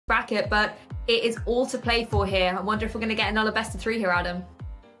bracket, but it is all to play for here. I wonder if we're going to get another best of 3 here, Adam.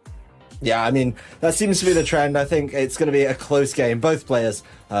 Yeah, I mean, that seems to be the trend. I think it's going to be a close game. Both players,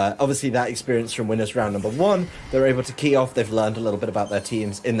 obviously that experience from winners round number 1, they're able to key off. They've learned a little bit about their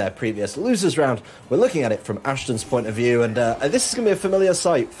teams in their previous losers round. We're looking at it from Ashton's point of view, and this is going to be a familiar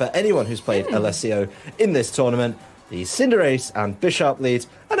sight for anyone who's played Alessio in this tournament. The Cinderace and Bishop lead,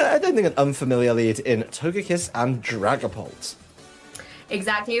 and I don't think an unfamiliar lead in Togekiss and Dragapult.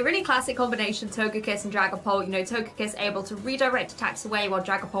 Exactly, a really classic combination, Togekiss and Dragapult. You know, Togekiss able to redirect attacks away while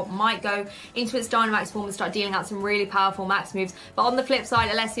Dragapult might go into its Dynamax form and start dealing out some really powerful max moves. But on the flip side,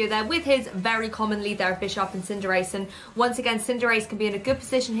 Alessio there with his very common lead there of Bishop and Cinderace. And once again, Cinderace can be in a good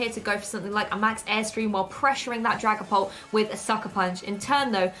position here to go for something like a max Airstream while pressuring that Dragapult with a Sucker Punch. In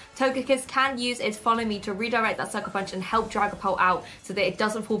turn though, Togekiss can use its Follow Me to redirect that Sucker Punch and help Dragapult out so that it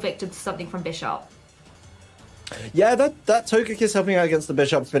doesn't fall victim to something from Bishop. Yeah, that Togekiss helping out against the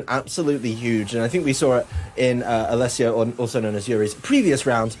Bishop's been absolutely huge, and I think we saw it in Alessio, or also known as Yuri's, previous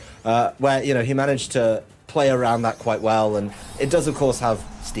round, where, you know, he managed to play around that quite well, and it does, of course, have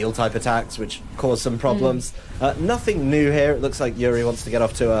Steel-type attacks, which cause some problems. Nothing new here. It looks like Yuri wants to get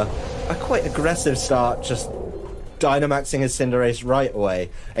off to a quite aggressive start, just Dynamaxing his Cinderace right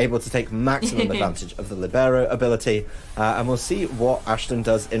away, able to take maximum advantage of the Libero ability, and we'll see what Ashton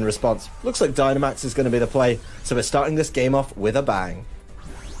does in response. Looks like Dynamax is going to be the play, so we're starting this game off with a bang.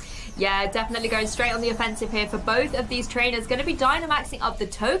 Yeah, definitely going straight on the offensive here for both of these trainers. Going to be Dynamaxing up the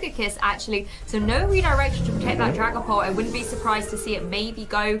Togekiss, actually, so no redirection to protect that Dragapult. I wouldn't be surprised to see it maybe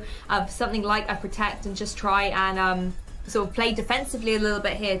go for something like a Protect and just try and sort of play defensively a little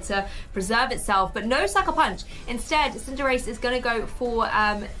bit here to preserve itself, but no Sucker Punch. Instead, Cinderace is going to go for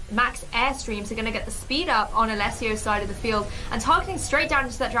max Airstream, so going to get the speed up on Alessio's side of the field and targeting straight down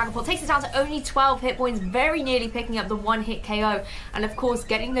into that Dragapult. Takes it down to only 12 hit points, very nearly picking up the 1-hit KO, and of course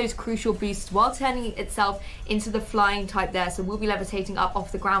getting those crucial boosts while turning itself into the flying type there, so we'll be levitating up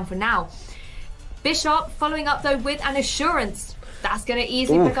off the ground for now. Bishop following up though with an Assurance. That's going to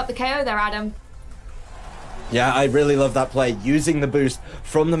easily pick up the KO there, Adam. Yeah, I really love that play, using the boost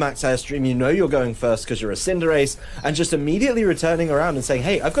from the max Airstream. You know you're going first because you're a Cinderace, and just immediately returning around and saying,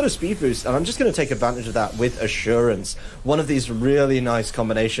 hey, I've got a speed boost, and I'm just going to take advantage of that with Assurance. One of these really nice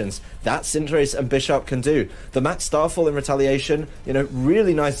combinations that Cinderace and Bishop can do. The max Starfall in retaliation, you know,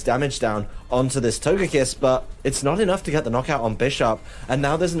 really nice damage down onto this Togekiss, but it's not enough to get the knockout on Bishop, and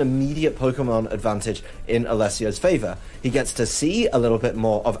now there's an immediate Pokemon advantage in Alessio's favor. He gets to see a little bit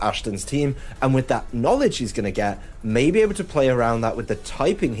more of Ashton's team, and with that knowledge he's going to get, may be able to play around that with the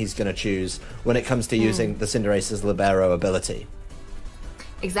typing he's going to choose when it comes to using the Cinderace's Libero ability.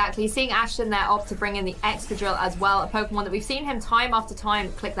 Exactly, seeing Ashton there opt to bring in the Excadrill as well, a Pokemon that we've seen him time after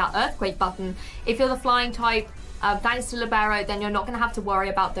time click that Earthquake button. If you're the flying type, thanks to Libero, then you're not going to have to worry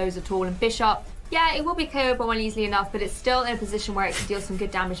about those at all. And Bishop, yeah, it will be KO'd one easily enough, but it's still in a position where it can deal some good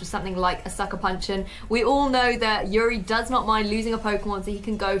damage with something like a Sucker Punch. And we all know that Yuri does not mind losing a Pokemon, so he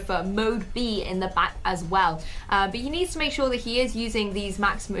can go for Mode B in the back as well. But he needs to make sure that he is using these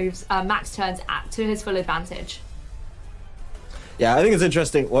max moves, max turns to his full advantage. Yeah, I think it's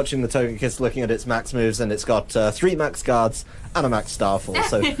interesting watching the Togekiss looking at its max moves, and it's got 3 max guards and a max Starfall,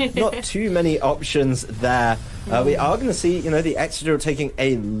 so not too many options there. We are going to see, you know, the Excadrill taking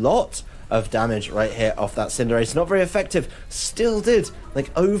a lot of damage right here off that Cinderace. Not very effective. Still did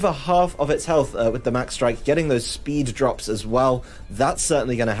like over half of its health with the max strike, getting those speed drops as well. That's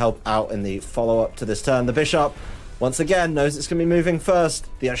certainly going to help out in the follow-up to this turn. The Bishop, once again, knows it's going to be moving first.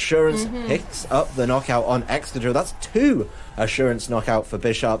 The Assurance picks up the knockout on Excadrill. That's 2 Assurance knockout for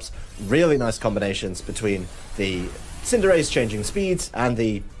Bishops. Really nice combinations between the Cinderace changing speeds and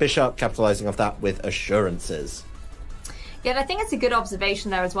the Bishop capitalizing off that with Assurances. Yeah, and I think it's a good observation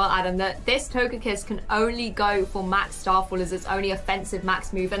there as well, Adam, that this Togekiss can only go for max Starfall as its only offensive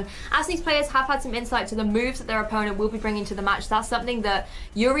max move. And as these players have had some insight to the moves that their opponent will be bringing to the match, that's something that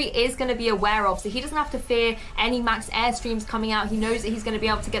Yuri is going to be aware of. So he doesn't have to fear any max Airstreams coming out. He knows that he's going to be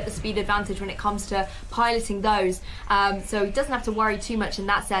able to get the speed advantage when it comes to piloting those. So he doesn't have to worry too much in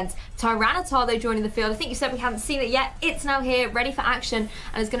that sense. Tyranitar, though, joining the field. I think you said we haven't seen it yet. It's now here, ready for action,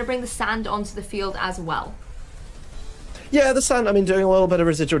 and it's going to bring the sand onto the field as well. Yeah, the sand, I mean, doing a little bit of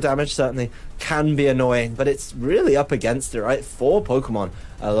residual damage certainly can be annoying, but it's really up against it, right? 4 Pokemon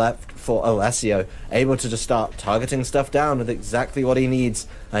are left for Alessio, able to just start targeting stuff down with exactly what he needs.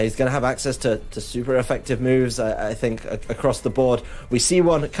 He's going to have access to super effective moves, I think, across the board. We see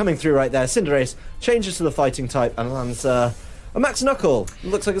one coming through right there. Cinderace changes to the fighting type and lands a Max Knuckle.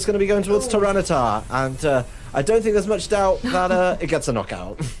 Looks like it's going to be going towards Tyranitar, and I don't think there's much doubt that it gets a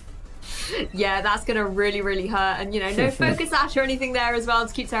knockout. Yeah, that's going to really, really hurt. And, you know, no focus Ash or anything there as well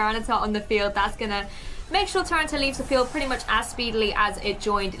to keep Tyranitar on the field. That's going to make sure Tyranitar leaves the field pretty much as speedily as it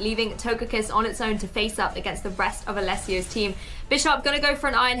joined, leaving Togekiss on its own to face up against the rest of Alessio's team. Bishop going to go for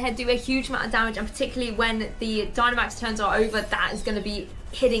an Iron Head, do a huge amount of damage, and particularly when the Dynamax turns are over, that is going to be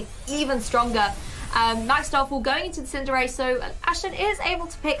hitting even stronger. Max Starfall going into the Cinderace, so Ashton is able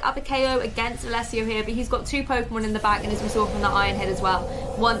to pick up a KO against Alessio here, but he's got 2 Pokemon in the back, and as we saw from the Iron Head as well,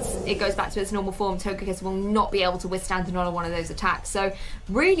 once it goes back to its normal form, Togekiss will not be able to withstand another one of those attacks. So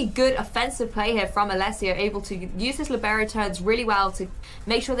really good offensive play here from Alessio, able to use his Libero turns really well to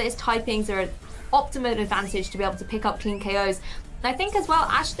make sure that his typings are at optimum advantage to be able to pick up clean KOs. And I think as well,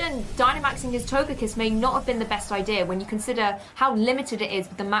 Ashton Dynamaxing his Togekiss may not have been the best idea when you consider how limited it is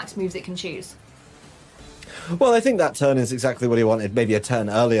with the max moves it can choose. Well, I think that turn is exactly what he wanted, maybe a turn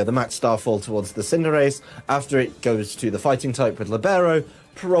earlier. The Max Starfall towards the Cinderace, after it goes to the Fighting type with Libero,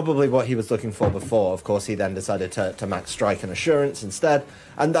 probably what he was looking for before. Of course, he then decided to Max Strike and Assurance instead,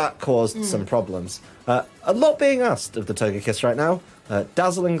 and that caused some problems. A lot being asked of the Togekiss right now.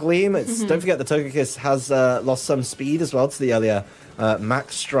 Dazzling Gleam, don't forget the Togekiss has lost some speed as well to the earlier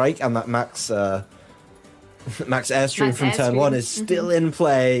Max Strike, and that Max Airstream from turn 1 is still in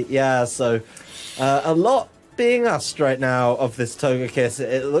play. Yeah, so a lot being asked right now of this Togekiss.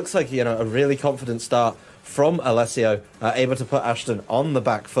 It looks like, you know, a really confident start from Alessio, able to put Ashton on the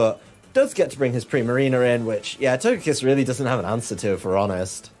back foot. Does get to bring his Primarina in, which, yeah, Togekiss really doesn't have an answer to, if we're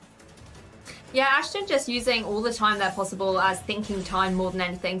honest. Yeah, Ashton just using all the time there possible as thinking time more than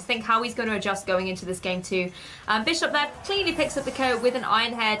anything. Think how he's going to adjust going into this game too. Bishop there clearly picks up the KO with an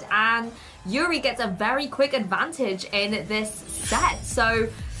Iron Head, and Yuri gets a very quick advantage in this set. So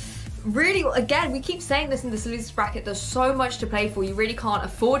really, again, we keep saying this in the losers bracket, there's so much to play for. You really can't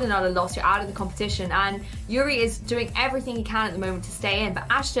afford another loss. You're out of the competition, and Yuri is doing everything he can at the moment to stay in. But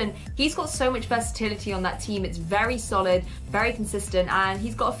Ashton, he's got so much versatility on that team. It's very solid, very consistent, and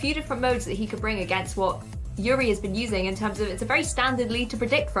he's got a few different modes that he could bring against what Yuri has been using in terms of it's a very standard lead to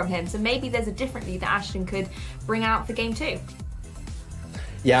predict from him. So maybe there's a different lead that Ashton could bring out for game 2.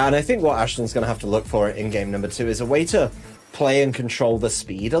 Yeah, and I think what Ashton's going to have to look for in game number 2 is a way to play and control the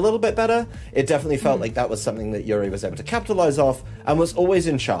speed a little bit better. It definitely felt like that was something that Yuri was able to capitalize off and was always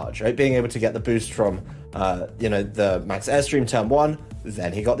in charge, right? Being able to get the boost from, you know, the Max Airstream turn 1,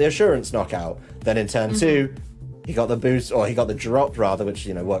 then he got the Assurance knockout. Then in turn 2, he got the boost, or he got the drop rather, which,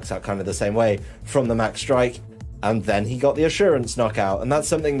 you know, works out kind of the same way from the Max Strike. And then he got the Assurance knockout. And that's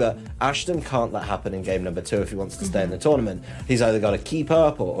something that Ashton can't let happen in game number 2 if he wants to stay in the tournament. He's either got to keep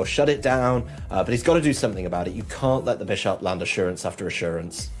up or shut it down, but he's got to do something about it. You can't let the Bishop land Assurance after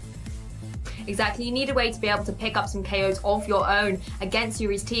Assurance. Exactly, you need a way to be able to pick up some KOs of your own against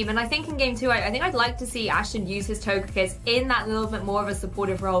Yuri's team. And I think in game 2, I think I'd like to see Ashton use his Togekiss in that little bit more of a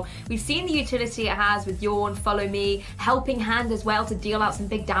supportive role. We've seen the utility it has with Yawn, Follow Me, Helping Hand as well to deal out some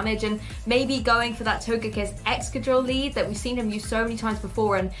big damage, and maybe going for that Togekiss Excadrill lead that we've seen him use so many times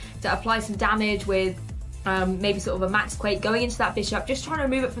before, and to apply some damage with maybe sort of a Max Quake going into that Bishop, just trying to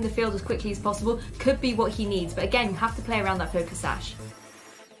remove it from the field as quickly as possible could be what he needs. But again, you have to play around that focus sash.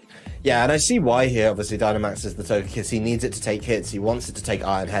 Yeah, and I see why here. Obviously, Dynamax is the Togekiss. He needs it to take hits. He wants it to take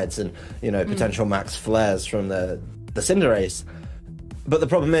Iron Heads and, you know, potential Max Flares from the Cinderace. But the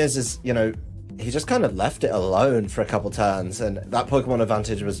problem is, you know, he just kind of left it alone for a couple turns, and that Pokemon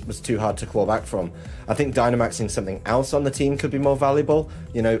advantage was too hard to claw back from. I think Dynamaxing something else on the team could be more valuable.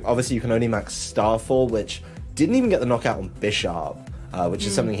 You know, obviously you can only max Starfall, which didn't even get the knockout on Bishop, which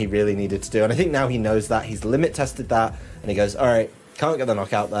is something he really needed to do. And I think now he knows that. He's limit tested that, and he goes, all right, can't get the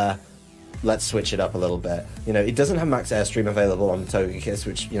knockout there. Let's switch it up a little bit. You know, it doesn't have Max Airstream available on the Togekiss,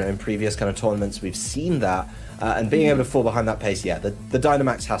 which, you know, in previous kind of tournaments we've seen that. And being able to fall behind that pace, yeah, the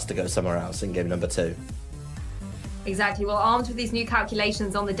Dynamax has to go somewhere else in game number 2. Exactly. Well, armed with these new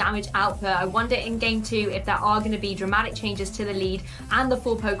calculations on the damage output, I wonder in game 2 if there are going to be dramatic changes to the lead and the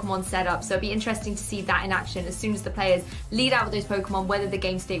full Pokemon setup. So it'll be interesting to see that in action as soon as the players lead out with those Pokemon, whether the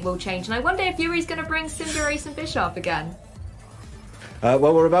game state will change. And I wonder if Yuri's going to bring Cinderace and Bishop again.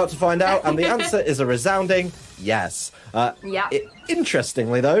 Well, we're about to find out, and the answer is a resounding yes.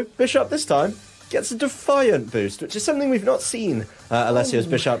 Interestingly, though, Bishop this time gets a Defiant boost, which is something we've not seen Alessio's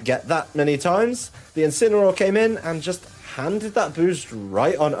Bishop get that many times. The Incineroar came in and just handed that boost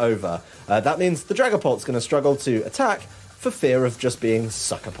right on over. That means the Dragapult's going to struggle to attack for fear of just being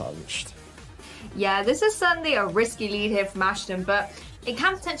sucker punched. Yeah, this is certainly a risky lead here from Ashton, but it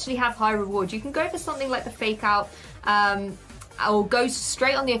can potentially have high reward. You can go for something like the Fake Out, or go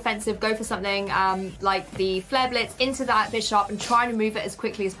straight on the offensive, go for something like the Flare Blitz into that Bishop and try to move it as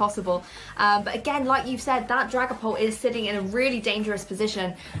quickly as possible. But again, like you've said, that Dragapult is sitting in a really dangerous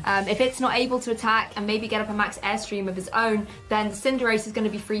position. If it's not able to attack and maybe get up a max airstream of his own, then Cinderace is going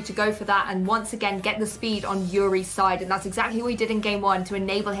to be free to go for that and once again get the speed on Yuri's side. And that's exactly what he did in game 1 to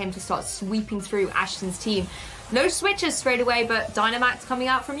enable him to start sweeping through Ashton's team. No switches straight away, but Dynamax coming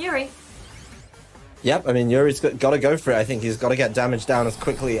out from Yuri. Yep, I mean, Yuri's got to go for it. I think he's got to get damage down as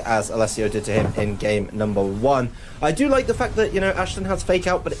quickly as Alessio did to him in game number 1. I do like the fact that, you know, Ashton has Fake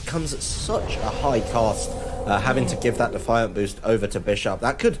Out, but it comes at such a high cost, having to give that Defiant boost over to Bishop.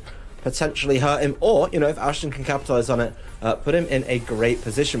 That could potentially hurt him, or, you know, if Ashton can capitalize on it, put him in a great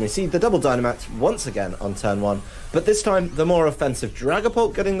position. We see the double Dynamax once again on turn 1, but this time the more offensive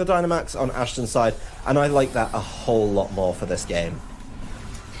Dragapult getting the Dynamax on Ashton's side, and I like that a whole lot more for this game.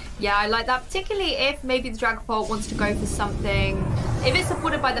 Yeah, I like that, particularly if maybe the Dragapult wants to go for something, if it's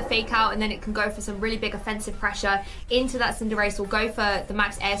supported by the Fake Out and then it can go for some really big offensive pressure into that Cinderace or go for the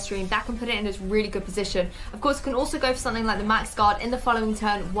max airstream, that can put it in a really good position. Of course, it can also go for something like the max guard in the following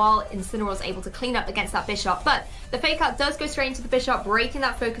turn while Incineroar is able to clean up against that Bishop. But the Fake Out does go straight into the Bishop, breaking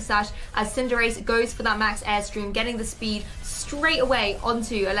that Focus Sash as Cinderace goes for that max airstream, getting the speed straight away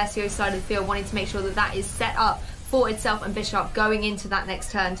onto Alessio's side of the field, wanting to make sure that that is set up for itself and Bishop going into that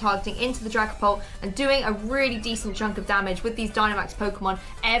next turn, targeting into the Dragapult and doing a really decent chunk of damage. With these Dynamax Pokemon,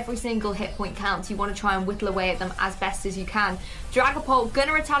 every single hit point counts. You want to try and whittle away at them as best as you can. Dragapult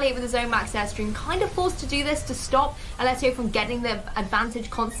gonna retaliate with his own max airstream, kind of forced to do this to stop Alessio from getting the advantage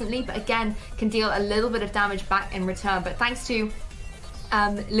constantly, but again can deal a little bit of damage back in return. But thanks to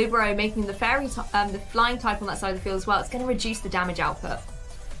Libero making the the flying type on that side of the field as well, it's going to reduce the damage output.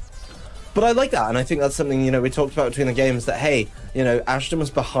 But I like that, and I think that's something, you know, we talked about between the games, that, hey, you know, Ashton was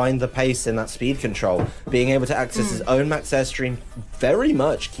behind the pace in that speed control. Being able to access his own max airstream very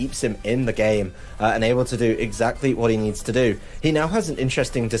much keeps him in the game and able to do exactly what he needs to do. He now has an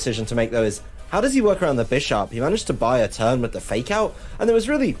interesting decision to make, though, is how does he work around the Bishop? He managed to buy a turn with the Fake Out, and there was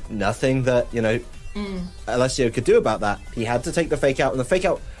really nothing that, you know, Alessio could do about that. He had to take the Fake Out, and the Fake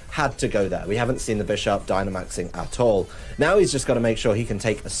Out had to go there. We haven't seen the Bishop Dynamaxing at all. Now he's just got to make sure he can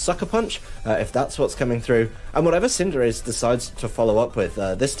take a Sucker Punch if that's what's coming through. And whatever Cinderace decides to follow up with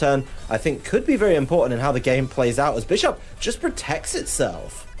this turn, I think could be very important in how the game plays out as Bishop just protects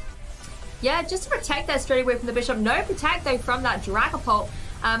itself. Yeah, just to protect that straight away from the Bishop. No protect though from that Dragapult.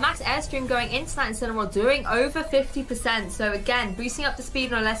 Max Airstream going into that Incineroar, doing over 50%. So again, boosting up the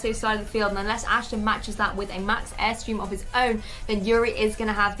speed on Alessio's side of the field. And unless Ashton matches that with a Max Airstream of his own, then Yuri is going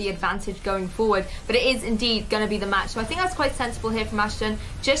to have the advantage going forward. But it is indeed going to be the match. So I think that's quite sensible here from Ashton.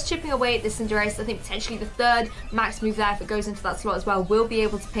 Just chipping away at this Cinderace. I think potentially the third Max move there, if it goes into that slot as well, will be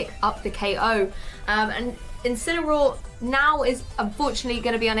able to pick up the KO. And Incineroar now is unfortunately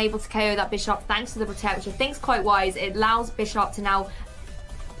going to be unable to KO that Bishop thanks to the Protect, which I think is quite wise. It allows Bishop to now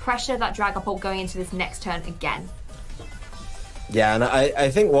pressure that Dragapult going into this next turn again. Yeah, and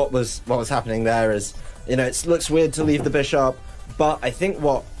I think what was happening there is, you know, it looks weird to leave the Bishop, but I think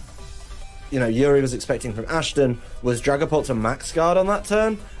what, you know, Yuri was expecting from Ashton was Dragapult to max guard on that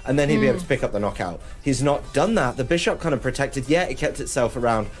turn, and then he'd be able to pick up the knockout. He's not done that. The Bishop kind of protected, yeah, it kept itself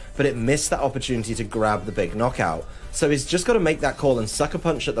around, but it missed that opportunity to grab the big knockout. So he's just got to make that call and Sucker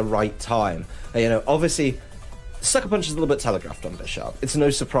Punch at the right time. You know, obviously, Sucker Punch is a little bit telegraphed on Bishop. It's no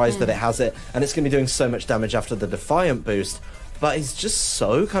surprise that it has it, and it's going to be doing so much damage after the Defiant boost, but he's just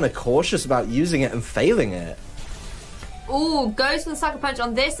so kind of cautious about using it and failing it. Ooh, goes for the Sucker Punch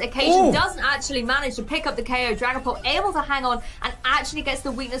on this occasion. Doesn't actually manage to pick up the KO. Dragapult able to hang on and actually gets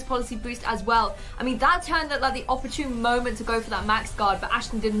the weakness policy boost as well. I mean, that turned looked like the opportune moment to go for that max guard, but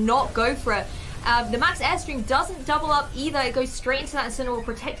Ashton did not go for it. The max airstream doesn't double up either. It goes straight into that Incineroar,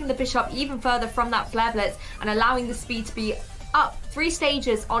 protecting the Bishop even further from that Flare Blitz and allowing the speed to be up 3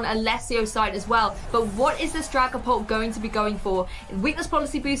 stages on Alessio's side as well. But what is this Dragapult going to be going for? Weakness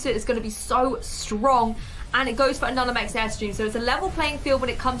policy booster is going to be so strong, and it goes for another max airstream. So it's a level playing field when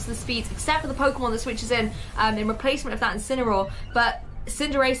it comes to the speeds, except for the Pokemon that switches in replacement of that Incineroar. But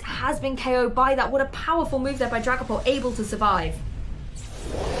Cinderace has been KO'd by that. What a powerful move there by Dragapult, able to survive.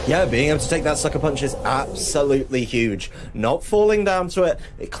 Yeah, being able to take that Sucker Punch is absolutely huge. Not falling down to it,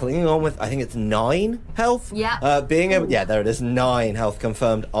 clinging on with, I think it's 9 health? Yeah. Being able, yeah, there it is, 9 health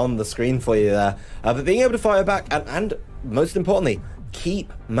confirmed on the screen for you there. But being able to fire back and most importantly,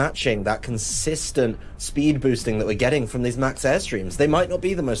 keep matching that consistent speed boosting that we're getting from these max airstreams. They might not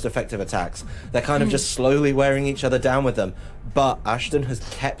be the most effective attacks. They're kind of just slowly wearing each other down with them. But Ashton has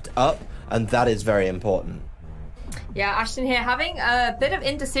kept up, and that is very important. Yeah, Ashton here having a bit of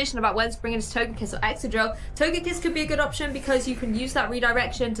indecision about whether to bring in his Togekiss or Excadrill. Togekiss could be a good option because you can use that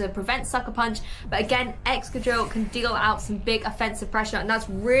redirection to prevent Sucker Punch, but again, Excadrill can deal out some big offensive pressure, and that's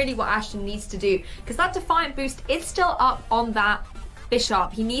really what Ashton needs to do, because that Defiant boost is still up on that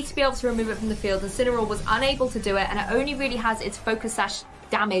Bishop. He needs to be able to remove it from the field, and Incineroar was unable to do it, and it only really has its Focus Sash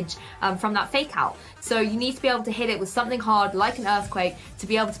damage from that fake out. So you need to be able to hit it with something hard like an Earthquake to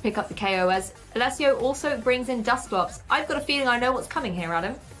be able to pick up the KO, as Alessio also brings in Dusclops. I've got a feeling I know what's coming here,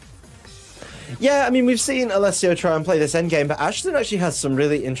 Adam. Yeah, I mean, we've seen Alessio try and play this endgame, but Ashton actually has some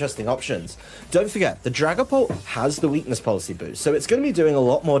really interesting options. Don't forget, the Dragapult has the weakness policy boost, so it's going to be doing a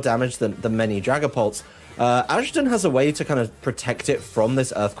lot more damage than many Dragapults. Ashton has a way to kind of protect it from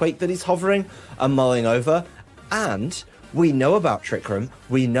this Earthquake that he's hovering and mulling over, and we know about Trick Room.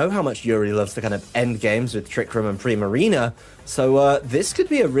 We know how much Yuri loves to kind of end games with Trick Room and Primarina. So this could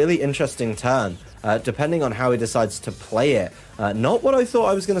be a really interesting turn, depending on how he decides to play it. Not what I thought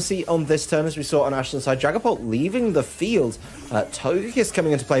I was going to see on this turn, as we saw on Ashton's side. Dragapult leaving the field. Togekiss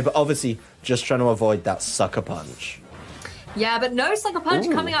coming into play, but obviously just trying to avoid that Sucker Punch. Yeah, but no Sucker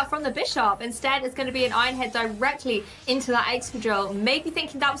Punch coming out from the Bishop. Instead, it's going to be an Iron Head directly into that Excadrill. Maybe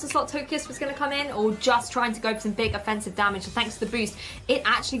thinking that was the slot Togekiss was going to come in, or just trying to go for some big offensive damage. And thanks to the boost, it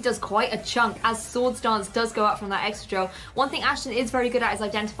actually does quite a chunk, as Swords Dance does go out from that Excadrill. One thing Ashton is very good at is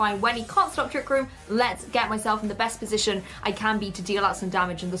identifying when he can't stop Trick Room. Let's get myself in the best position I can be to deal out some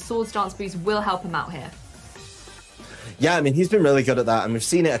damage, and the Swords Dance boost will help him out here. Yeah, I mean, he's been really good at that, and we've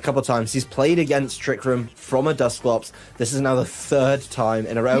seen it a couple times. He's played against Trick Room from a Dusclops. This is now the third time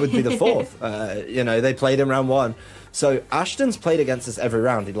in a row. It would be the fourth. You know, they played in round one. So Ashton's played against us every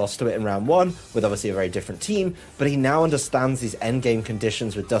round. He lost to it in round one with obviously a very different team, but he now understands these endgame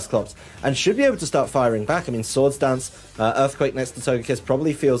conditions with Dusclops and should be able to start firing back. I mean, Swords Dance, Earthquake next to Togekiss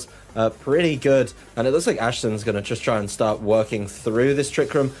probably feels pretty good, and it looks like Ashton's going to just try and start working through this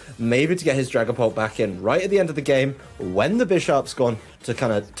Trick Room, maybe to get his Dragapult back in right at the end of the game when the Bishop's gone, to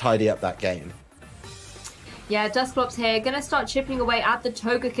kind of tidy up that game. Yeah, Dusclops here, going to start chipping away at the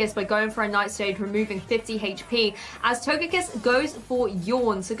Togekiss by going for a Night Stage, removing 50 HP, as Togekiss goes for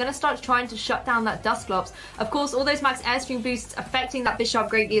Yawn, so going to start trying to shut down that Dusclops. Of course, all those max airstream boosts affecting that Bishop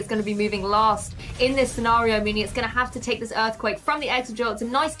greatly is going to be moving last in this scenario, meaning it's going to have to take this Earthquake from the Excadrill. It's a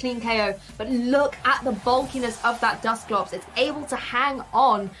nice clean KO, but look at the bulkiness of that Dusclops. It's able to hang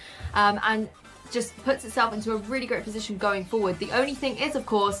on and just puts itself into a really great position going forward. The only thing is, of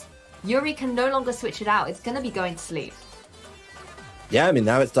course, Yuri can no longer switch it out. It's going to be going to sleep. Yeah, I mean,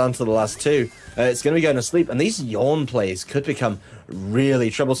 now it's down to the last two. It's going to be going to sleep, and these Yawn plays could become really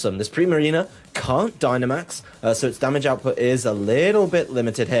troublesome. This Primarina can't Dynamax, so its damage output is a little bit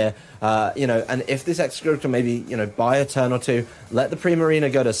limited here. You know, and if this Excadrill can maybe, you know, buy a turn or two, let the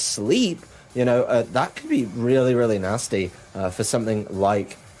Primarina go to sleep, you know, that could be really, really nasty for something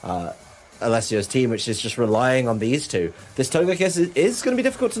like Alessio's team, which is just relying on these two. This Togekiss is going to be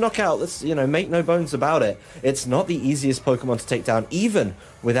difficult to knock out. Let's, you know, make no bones about it. It's not the easiest Pokemon to take down, even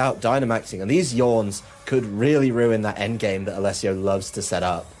without Dynamaxing. And these Yawns could really ruin that endgame that Alessio loves to set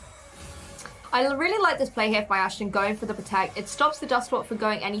up. I really like this play here by Ashton, going for the Protect. It stops the Dusclops from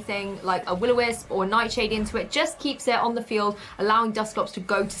going anything like a Will-O-Wisp or Nightshade into it, just keeps it on the field, allowing Dusclops to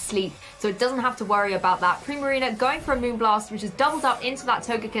go to sleep, so it doesn't have to worry about that. Primarina going for a Moonblast, which is doubled up into that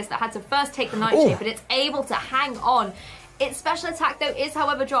Togekiss that had to first take the Nightshade, but it's able to hang on. Its special attack, though, is,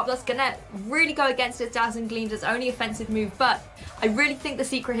 however, dropped. That's going to really go against its Dazzling Gleams, its only offensive move. But I really think the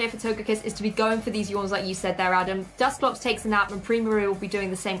secret here for Togekiss is to be going for these Yawns, like you said there, Adam. Dusclops takes a nap, and Primarina will be doing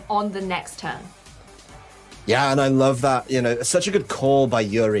the same on the next turn. Yeah, and I love that. You know, such a good call by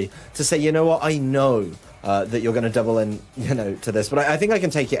Yuri to say, you know what, I know that you're going to double in, you know, to this, but I think I can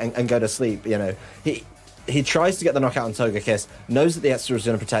take it and go to sleep. You know, he tries to get the knockout on Togekiss, knows that the Extra is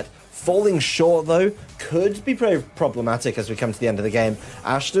going to protect. Falling short, though, could be very problematic as we come to the end of the game.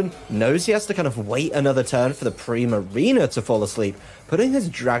 Ashton knows he has to kind of wait another turn for the Primarina to fall asleep. Putting his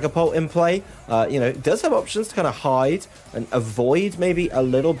Dragapult in play, you know, does have options to kind of hide and avoid maybe a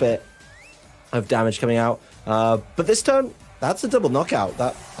little bit of damage coming out. But this turn, that's a double knockout.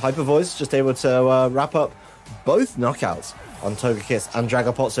 That Hyper Voice just able to wrap up both knockouts on Togekiss and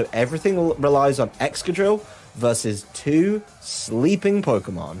Dragapult. So everything relies on Excadrill versus two sleeping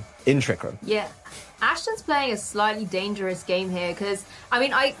Pokemon in Trick Room. Yeah, Ashton's playing a slightly dangerous game here because, I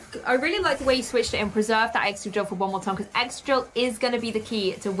mean, I really like the way he switched it and preserved that extra drill for one more time, because extra drill is going to be the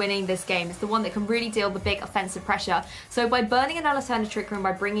key to winning this game. It's the one that can really deal the big offensive pressure. So by burning an Alessio and a Trick Room,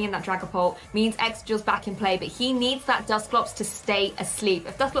 by bringing in that Dragapult, means extra drill's back in play, but he needs that Dusclops to stay asleep.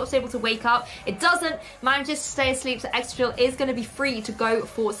 If Dusclops is able to wake up, it doesn't, manages to stay asleep, so extra drill is going to be free to go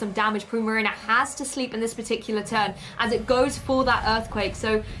for some damage. Primarina has to sleep in this particular turn as it goes for that Earthquake.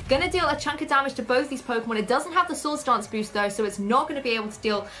 So going to deal a chunk of damage to both these Pokemon. It doesn't have the Swords Dance boost though, so it's not going to be able to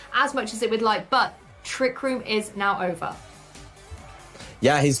deal as much as it would like, but Trick Room is now over.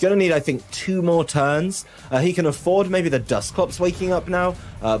 Yeah, he's going to need, I think, 2 more turns. He can afford maybe the Dusclops waking up now,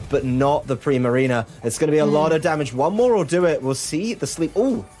 but not the Primarina. It's going to be a lot of damage. 1 more will do it. We'll see the sleep.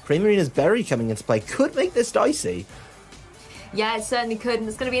 Oh, Primarina's Berry coming into play could make this dicey. Yeah, it certainly could, and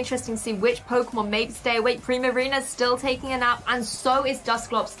it's going to be interesting to see which Pokemon maybe stay awake. Primarina's still taking a nap, and so is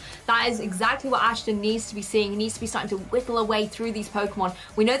Dusclops. That is exactly what Ashton needs to be seeing. He needs to be starting to whittle away through these Pokemon.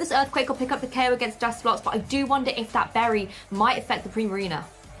 We know this Earthquake will pick up the KO against Dusclops, but I do wonder if that Berry might affect the Primarina.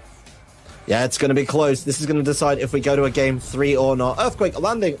 Yeah, it's going to be close. This is going to decide if we go to a game 3 or not. Earthquake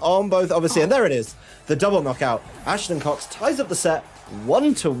landing on both, obviously, and there it is. The double knockout. Ashton Cox ties up the set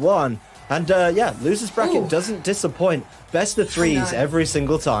 1-1. And yeah, loser's bracket doesn't disappoint. Best of 3s every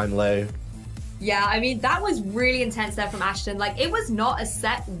single time, Lou. Yeah, I mean, that was really intense there from Ashton. Like, it was not a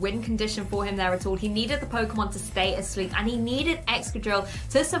set win condition for him there at all. He needed the Pokemon to stay asleep, and he needed Excadrill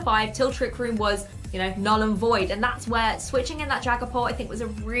to survive till Trick Room was, you know, null and void. And that's where switching in that Dragapult, I think, was a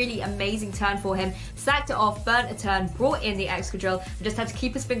really amazing turn for him. Sacked it off, burnt a turn, brought in the Excadrill, and just had to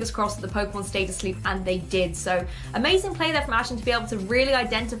keep his fingers crossed that the Pokemon stayed asleep, and they did. So, amazing play there from Ashton to be able to really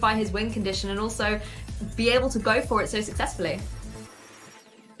identify his win condition and also be able to go for it so successfully.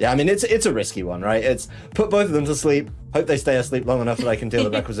 Yeah, I mean, it's a risky one, right? It's put both of them to sleep, hope they stay asleep long enough that I can deal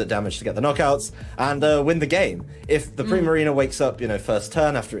the requisite damage to get the knockouts, and win the game. If the Primarina wakes up, you know, first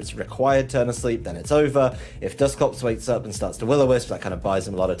turn after its required turn of sleep, then it's over. If Dusclops wakes up and starts to Will-O-Wisp, that kind of buys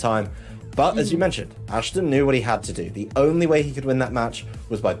him a lot of time. But as you mentioned, Ashton knew what he had to do. The only way he could win that match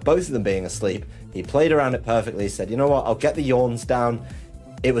was by both of them being asleep. He played around it perfectly, said, you know what, I'll get the yawns down.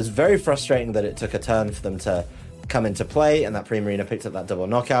 It was very frustrating that it took a turn for them to come into play, and that Primarina picked up that double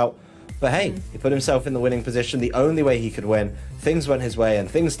knockout. But hey, he put himself in the winning position, the only way he could win. Things went his way and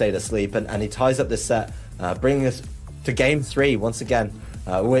things stayed asleep, and he ties up this set, bringing us to game 3 once again.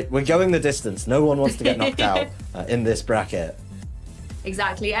 We're going the distance. No one wants to get knocked out in this bracket.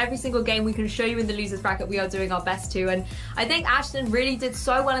 Exactly. Every single game we can show you in the losers bracket, we are doing our best to. And I think Ashton really did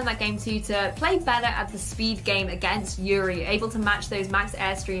so well in that game too to play better at the speed game against Yuri, able to match those max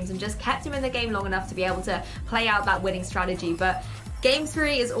airstreams and just kept him in the game long enough to be able to play out that winning strategy. But Game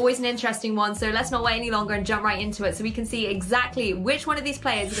 3 is always an interesting one, so let's not wait any longer and jump right into it so we can see exactly which one of these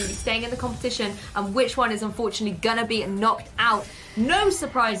players is going to be staying in the competition and which one is unfortunately going to be knocked out. No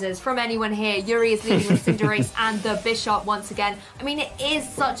surprises from anyone here. Yuri is leading with Cinderace and the Bishop once again. I mean, it is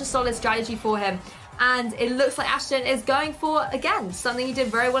such a solid strategy for him. And it looks like Ashton is going for, again, something he did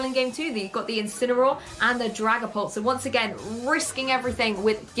very well in Game 2. He got the Incineroar and the Dragapult. So once again, risking everything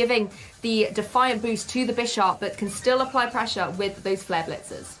with giving the Defiant boost to the Bishop, but can still apply pressure with those Flare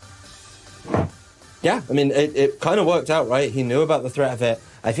Blitzers. Yeah, I mean, it kind of worked out, right? He knew about the threat of it.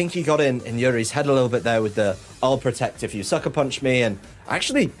 I think he got in Yuri's head a little bit there with the I'll protect if you sucker punch me. And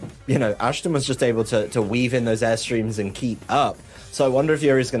actually, you know, Ashton was just able to weave in those airstreams and keep up. So I wonder if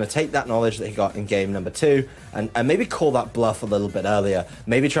Yuri's going to take that knowledge that he got in game number 2 and maybe call that bluff a little bit earlier.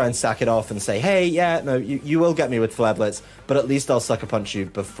 Maybe try and sack it off and say, hey, yeah, no, you will get me with Flare Blitz, but at least I'll sucker punch you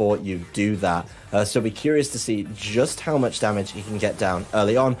before you do that. So be curious to see just how much damage he can get down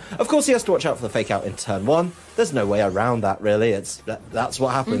early on. Of course, he has to watch out for the fake out in turn 1. There's no way around that, really. That's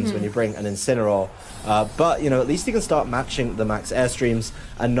what happens when you bring an Incineroar. But, you know, at least he can start matching the max airstreams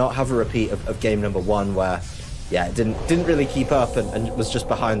and not have a repeat of game number 1 where, yeah, it didn't really keep up and was just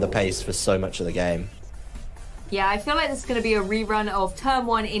behind the pace for so much of the game. Yeah, I feel like this is going to be a rerun of turn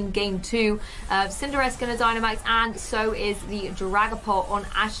 1 in game 2. Cinderace going to Dynamax, and so is the Dragapult on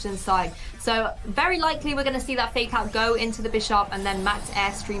Ashton's side. So very likely we're going to see that fake out go into the Bishop and then max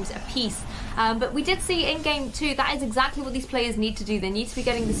airstreams apiece. But we did see in game 2 that is exactly what these players need to do. They need to be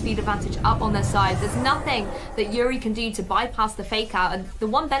getting the speed advantage up on their side. There's nothing that Yuri can do to bypass the fake out, and the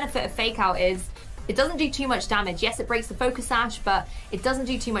one benefit of fake out is it doesn't do too much damage. Yes, it breaks the Focus Sash, but it doesn't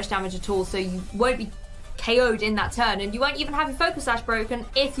do too much damage at all, so you won't be KO'd in that turn, and you won't even have your Focus Sash broken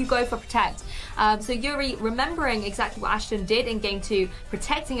if you go for Protect. So Yuri, remembering exactly what Ashton did in Game 2,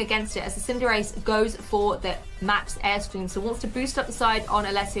 protecting against it as the Cinderace goes for the max airstream, so wants to boost up the side on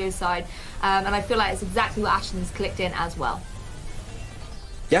Alessio's side, and I feel like it's exactly what Ashton's clicked in as well.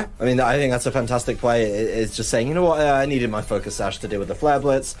 Yeah, I mean, I think that's a fantastic play. It's just saying, you know what, I needed my Focus Sash to deal with the Flare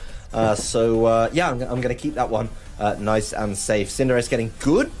Blitz. Yeah, I'm going to keep that one nice and safe. Cinderace getting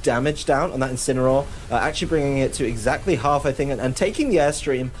good damage down on that Incineroar, actually bringing it to exactly half, I think, and taking the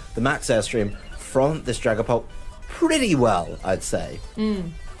Airstream, the max Airstream, from this Dragapult pretty well, I'd say.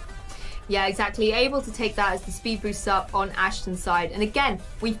 Yeah, exactly. Able to take that as the speed boosts up on Ashton's side. And again,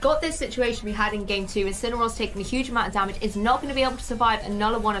 we've got this situation we had in Game 2. Incineroar's taking a huge amount of damage. It's not going to be able to survive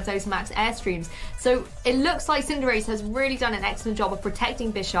another one of those max Airstreams. So it looks like Cinderace has really done an excellent job of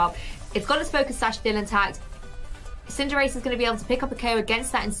protecting Bishop. It's got its Focus Sash still intact. Cinderace is going to be able to pick up a KO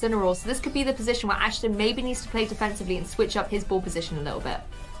against that Incineroar. So this could be the position where Ashton maybe needs to play defensively and switch up his ball position a little bit.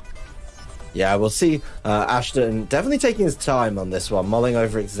 Yeah, we'll see Ashton definitely taking his time on this one, mulling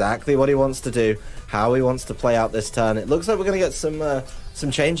over exactly what he wants to do, how he wants to play out this turn. It looks like we're going to get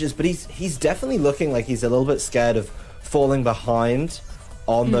some changes, but he's definitely looking like he's a little bit scared of falling behind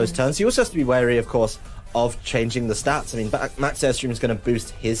on those turns. He also has to be wary, of course, of changing the stats. I mean, Max Airstream is going to boost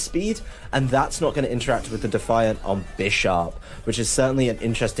his speed, and that's not going to interact with the Defiant on Bisharp, which is certainly an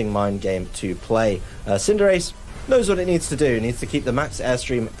interesting mind game to play. Cinderace knows what it needs to do. It needs to keep the Max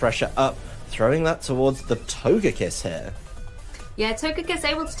Airstream pressure up, throwing that towards the Togekiss here. Yeah, Togekiss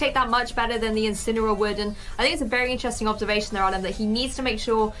able to take that much better than the Incineroar would, and I think it's a very interesting observation there on him that he needs to make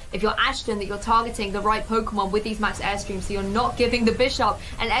sure, if you're Ashton, that you're targeting the right Pokemon with these Max Airstreams, so you're not giving the Bishop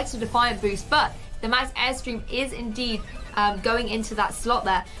an extra Defiant boost, but the Max Airstream is indeed going into that slot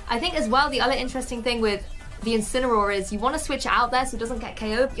there. I think as well, the other interesting thing with the Incineroar is you want to switch it out there so it doesn't get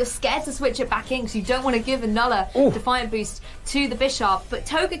KO'd, but you're scared to switch it back in because you don't want to give another Defiant boost to the Bishop. But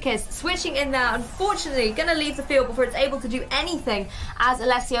Togekiss switching in there, unfortunately, going to leave the field before it's able to do anything as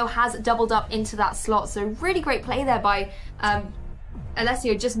Alessio has doubled up into that slot. So really great play there by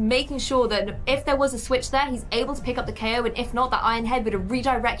Alessio, just making sure that if there was a switch there, he's able to pick up the KO, and if not, that Iron Head would have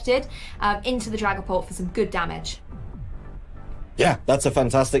redirected into the Dragapult for some good damage. Yeah, that's a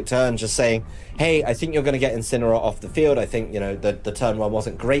fantastic turn, just saying, hey, I think you're going to get Incineroar off the field. I think, you know, the turn one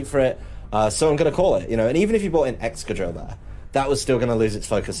wasn't great for it, so I'm going to call it, you know. And even if you bought in Excadrill there, that was still going to lose its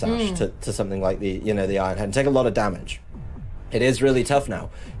Focus Sash to something like the, you know, the Iron Head and take a lot of damage. It is really tough now.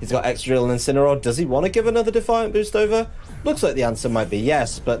 He's got Excadrill and Incineroar. Does he want to give another Defiant boost over? Looks like the answer might be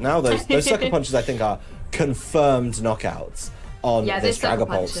yes, but now those Sucker Punches, I think, are confirmed knockouts on this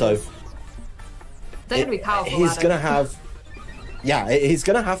Dragapult. So they're going to be powerful. He's going to have... Yeah, he's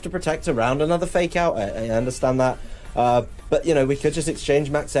going to have to protect around another Fake Out. I understand that. But, you know, we could just exchange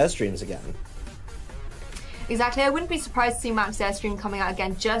Max Airstreams again. Exactly. I wouldn't be surprised to see Max Airstream coming out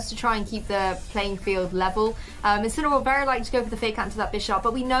again just to try and keep the playing field level. Incineroar very likely to go for the Fake Out into that Bishop,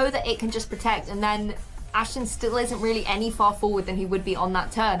 but we know that it can just protect, and then Ashton still isn't really any far forward than he would be on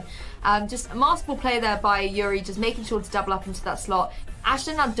that turn. Just a masterful play there by Yuri, just making sure to double up into that slot.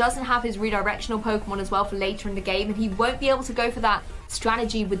 Ashton now doesn't have his redirectional Pokemon as well for later in the game, and he won't be able to go for that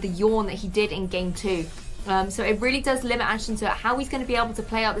strategy with the Yawn that he did in Game 2. So it really does limit Ashton to how he's going to be able to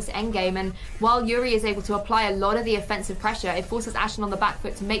play out this endgame, and while Yuri is able to apply a lot of the offensive pressure, it forces Ashton on the back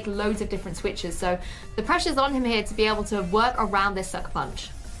foot to make loads of different switches. So the pressure's on him here to be able to work around this Sucker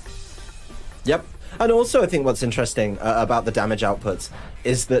Punch. Yep. And also, I think what's interesting about the damage outputs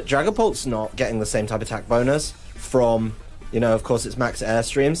is that Dragapult's not getting the same type of attack bonus from, you know, of course, it's Max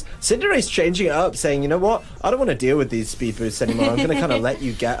Airstreams. Cinderace changing it up, saying, you know what, I don't want to deal with these speed boosts anymore. I'm going to kind of let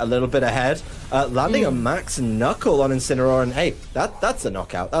you get a little bit ahead. Landing a Max Knuckle on Incineroar, and hey, that's a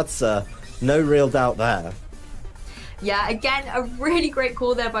knockout. That's no real doubt there. Yeah, again, a really great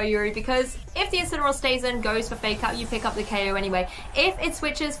call there by Yuri, because if the Incineroar stays in, goes for Fake Out, you pick up the KO anyway. If it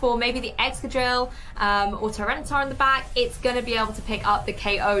switches for maybe the Excadrill or Tyranitar in the back, it's going to be able to pick up the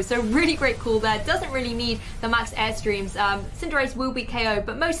KO. So really great call there. Doesn't really need the Max Airstreams. Cinderace will be KO,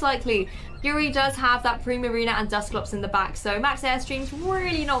 but most likely Yuri does have that Primarina and Dusclops in the back, so Max Airstream's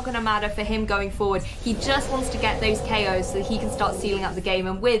really not going to matter for him going forward. He just wants to get those KOs so that he can start sealing up the game,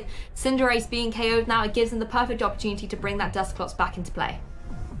 and with Cinderace being KO'd now, it gives him the perfect opportunity to bring that Dusclops back into play.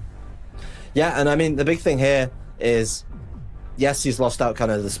 Yeah, and I mean, the big thing here is, yes, he's lost out kind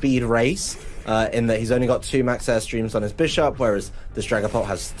of the speed race, in that he's only got 2 Max Airstreams on his Bishop, whereas this Dragapult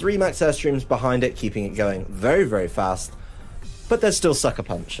has 3 Max Airstreams behind it, keeping it going very, very fast. But there's still Sucker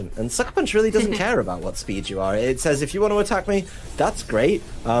Punch, and Sucker Punch really doesn't care about what speed you are. It says, if you want to attack me, that's great.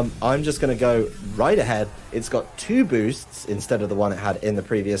 I'm just going to go right ahead. It's got 2 boosts instead of the one it had in the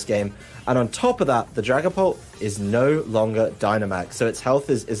previous game. And on top of that, the Dragapult is no longer Dynamax, so its health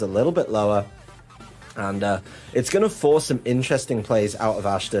is a little bit lower. And it's going to force some interesting plays out of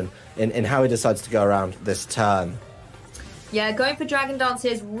Ashton in how he decides to go around this turn. Yeah, going for Dragon Dance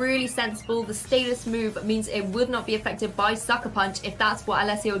here is really sensible. The status move means it would not be affected by Sucker Punch if that's what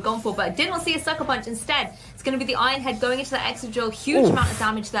Alessio had gone for, but I did not see a Sucker Punch. Instead, it's going to be the Iron Head going into the Excadrill. Huge amount of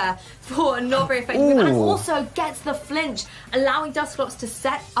damage there for a not very effective move. And it also gets the flinch, allowing Dusclops to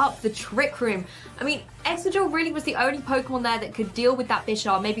set up the Trick Room. I mean, Excadrill really was the only Pokemon there that could deal with that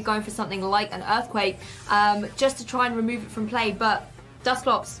Bisharp, maybe going for something like an Earthquake, just to try and remove it from play. But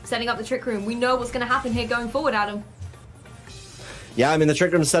Dusclops setting up the Trick Room. We know what's going to happen here going forward, Adam. Yeah, I mean, the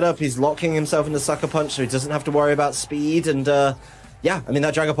Trick Room's set up. He's locking himself into Sucker Punch, so he doesn't have to worry about speed. And, yeah, I mean,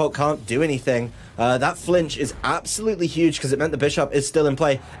 that Dragapult can't do anything. That flinch is absolutely huge because it meant the Bisharp is still in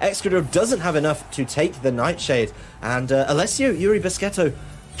play. Excadrill doesn't have enough to take the Nightshade. And Alessio, Yuri Boschetto,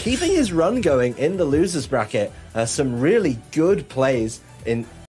 keeping his run going in the losers bracket. Some really good plays in